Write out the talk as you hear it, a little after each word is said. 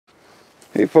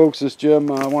Hey folks, it's Jim.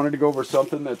 I wanted to go over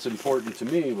something that's important to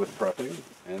me with prepping,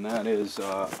 and that is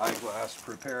eyeglass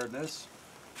preparedness.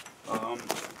 Um,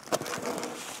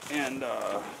 and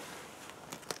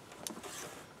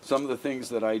some of the things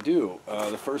that I do.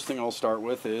 The first thing I'll start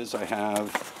with is I have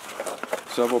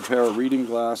several pair of reading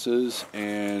glasses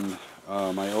and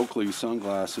my Oakley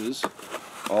sunglasses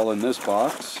all in this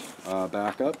box,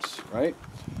 backups, right?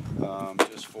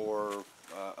 Just for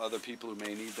other people who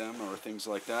may need them or things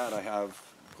like that. I have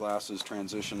glasses,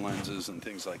 transition lenses, and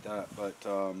things like that. But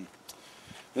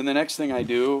then the next thing I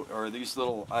do are these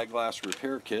little eyeglass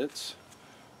repair kits,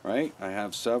 right? I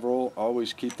have several,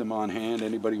 always keep them on hand.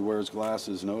 Anybody who wears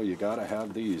glasses know you gotta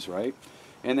have these, right?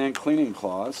 And then cleaning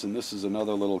cloths, and this is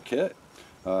another little kit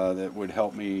that would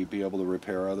help me be able to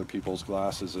repair other people's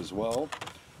glasses as well.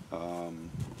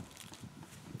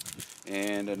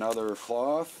 And another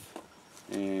cloth,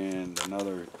 and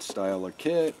another style of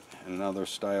kit, and another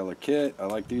style of kit. I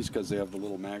like these because they have the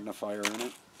little magnifier in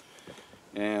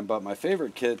it. But my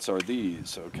favorite kits are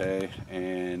these, okay?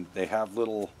 And they have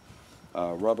little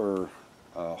rubber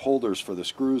holders for the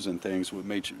screws and things, which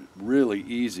makes it really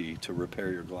easy to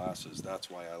repair your glasses. That's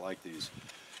why I like these.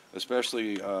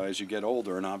 Especially as you get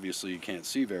older and obviously you can't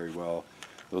see very well.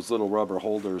 Those little rubber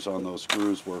holders on those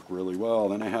screws work really well.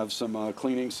 Then I have some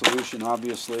cleaning solution,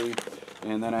 obviously,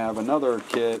 and then I have another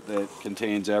kit that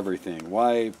contains everything.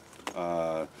 Wipe,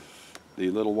 the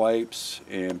little wipes,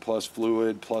 and plus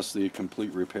fluid, plus the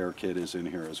complete repair kit is in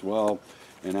here as well.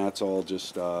 And that's all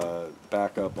just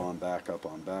backup on backup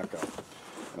on backup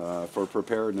for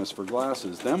preparedness for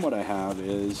glasses. Then what I have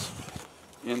is,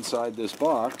 inside this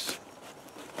box,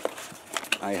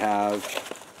 I have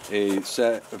a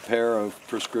pair of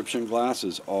prescription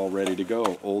glasses all ready to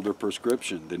go, older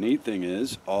prescription. The neat thing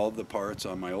is all the parts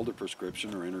on my older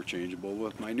prescription are interchangeable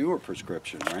with my newer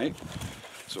prescription, right?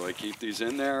 So I keep these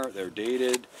in there, they're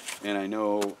dated, and I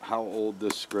know how old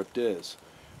this script is,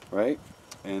 right?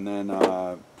 And then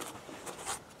the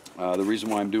reason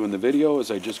why I'm doing the video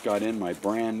is I just got in my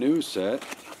brand new set,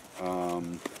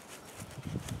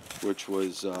 which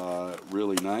was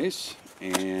really nice.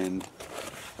 And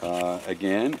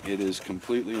again, it is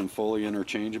completely and fully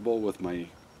interchangeable with my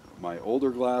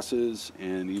older glasses,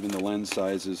 and even the lens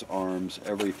sizes, arms,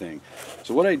 everything.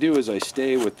 So what I do is I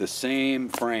stay with the same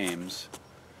frames,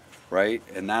 right?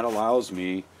 And that allows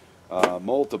me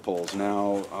multiples.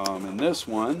 Now, in this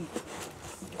one,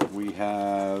 we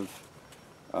have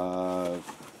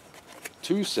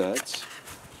two sets,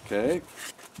 okay,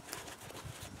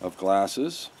 of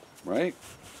glasses, right?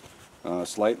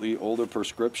 Slightly older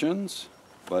prescriptions,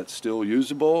 but still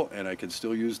usable, and I can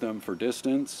still use them for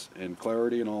distance and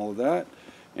clarity and all of that.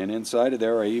 And inside of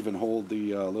there I even hold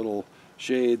the little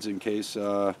shades in case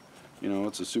you know,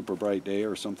 it's a super bright day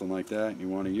or something like that and you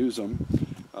want to use them.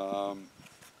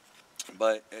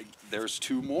 But there's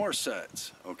two more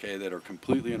sets, okay, that are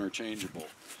completely interchangeable,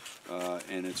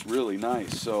 and it's really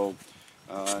nice. So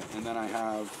and then I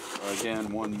have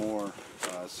again one more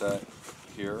set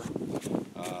here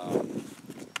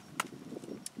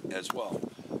as well.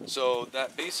 So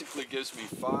that basically gives me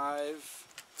 5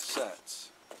 sets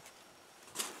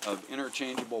of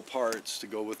interchangeable parts to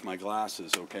go with my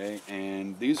glasses, okay?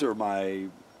 And these are my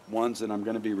ones that I'm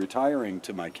going to be retiring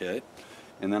to my kit,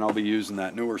 and then I'll be using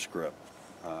that newer script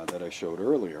that I showed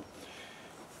earlier.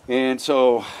 And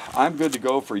so I'm good to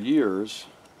go for years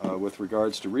with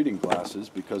regards to reading glasses,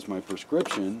 because my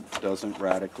prescription doesn't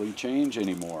radically change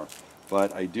anymore.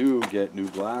 But I do get new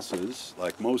glasses,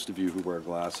 like most of you who wear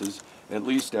glasses, at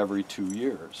least every 2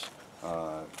 years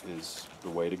is the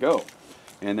way to go.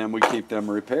 And then we keep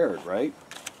them repaired, right?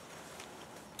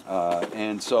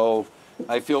 And so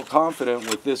I feel confident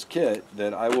with this kit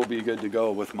that I will be good to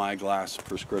go with my glass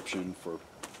prescription for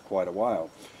quite a while.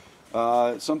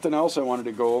 Something else I wanted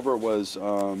to go over was,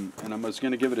 and I was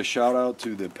going to give it a shout out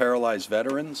to the paralyzed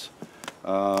veterans.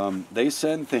 They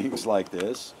send things like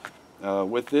this.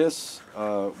 With this,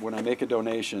 when I make a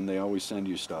donation, they always send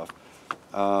you stuff.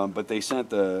 But they sent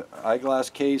the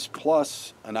eyeglass case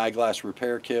plus an eyeglass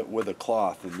repair kit with a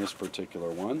cloth in this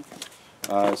particular one.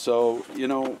 So, you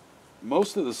know,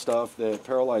 most of the stuff that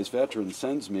Paralyzed Veterans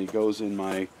sends me goes in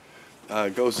my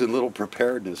little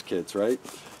preparedness kits, right?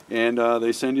 And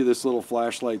they send you this little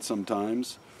flashlight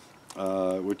sometimes,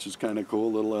 which is kind of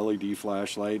cool, little LED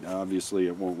flashlight. Obviously,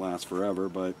 it won't last forever,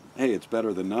 but hey, it's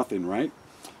better than nothing, right?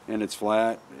 And it's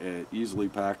flat, easily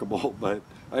packable. But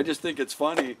I just think it's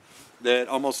funny that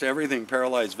almost everything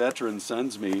Paralyzed Veterans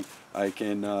sends me, I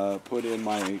can put in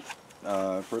my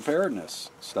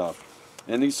preparedness stuff.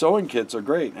 And these sewing kits are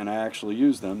great, and I actually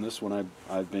use them. This one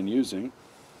I've been using.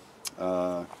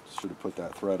 Should have put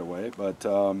that thread away, but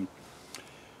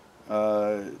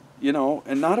you know,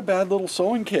 and not a bad little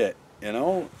sewing kit, you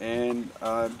know, and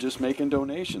just making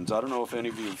donations. I don't know if any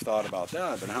of you have thought about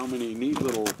that, but how many neat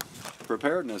little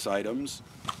preparedness items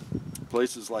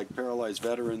places like Paralyzed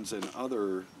Veterans and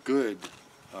other good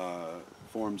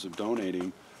forms of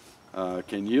donating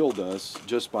can yield us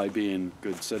just by being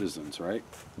good citizens, right?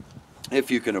 If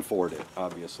you can afford it,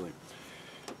 obviously.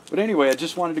 But anyway, I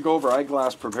just wanted to go over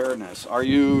eyeglass preparedness. Are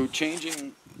you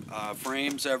changing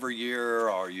frames every year?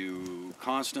 Are you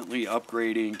constantly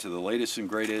upgrading to the latest and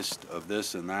greatest of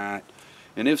this and that?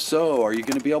 And if so, are you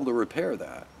going to be able to repair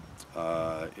that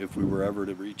if we were ever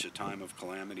to reach a time of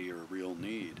calamity or real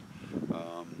need?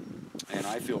 And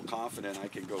I feel confident I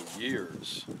can go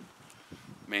years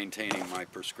maintaining my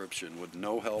prescription with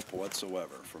no help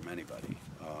whatsoever from anybody.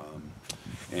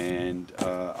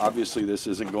 Obviously this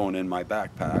isn't going in my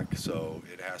backpack, so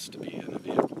it has to be in a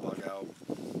vehicle bug out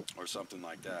or something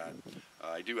like that.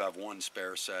 I do have one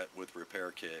spare set with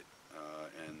repair kit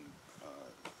and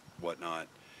whatnot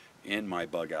in my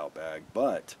bug out bag,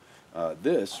 but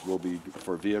this will be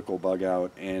for vehicle bug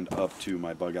out and up to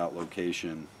my bug out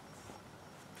location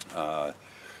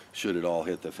should it all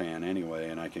hit the fan anyway,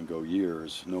 and I can go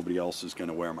years. Nobody else is going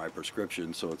to wear my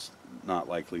prescription, so it's not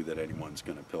likely that anyone's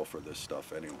going to pilfer this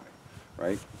stuff anyway,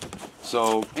 right?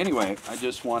 So anyway, I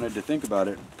just wanted to think about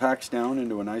it. Packs down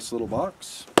into a nice little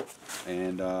box,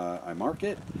 and I mark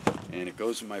it, and it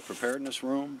goes in my preparedness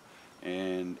room,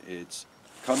 and it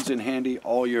comes in handy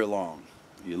all year long.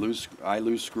 I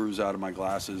lose screws out of my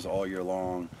glasses all year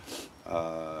long.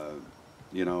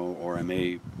 You know, or I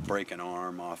may break an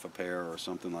arm off a pair or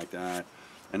something like that.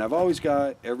 And I've always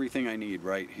got everything I need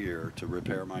right here to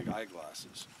repair my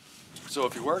eyeglasses. So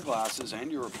if you wear glasses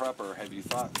and you're a prepper, have you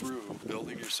thought through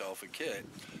building yourself a kit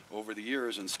over the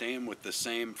years and staying with the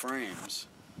same frames,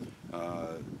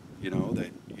 you know,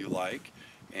 that you like,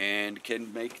 and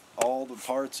can make all the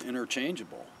parts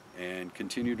interchangeable and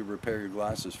continue to repair your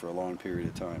glasses for a long period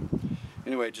of time?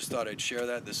 Anyway, just thought I'd share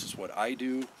that. This is what I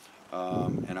do.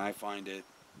 And I find it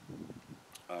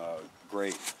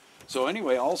great. So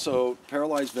anyway, also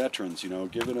Paralyzed Veterans, you know,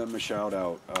 giving them a shout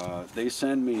out. They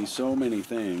send me so many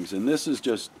things, and this is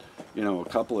just, you know, a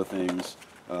couple of things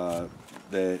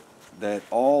that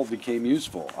all became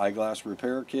useful. Eyeglass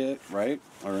repair kit, right,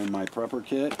 are in my prepper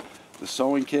kit. The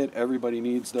sewing kit, everybody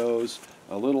needs those.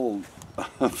 A little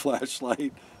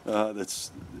flashlight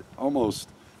that's almost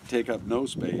take up no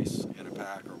space in a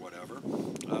pack or whatever,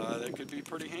 that could be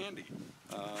pretty handy.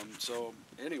 So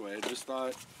anyway, I just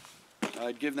thought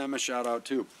I'd give them a shout out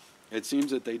too. It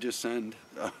seems that they just send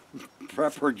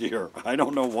prepper gear. I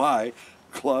don't know why.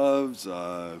 Gloves,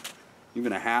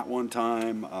 even a hat one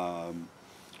time,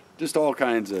 just all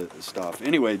kinds of stuff.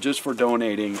 Anyway, just for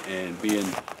donating and being,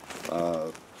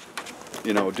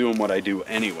 you know, doing what I do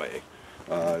anyway.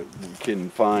 You can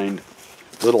find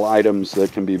little items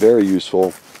that can be very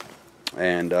useful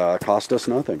and cost us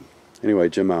nothing. Anyway,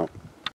 Jim out.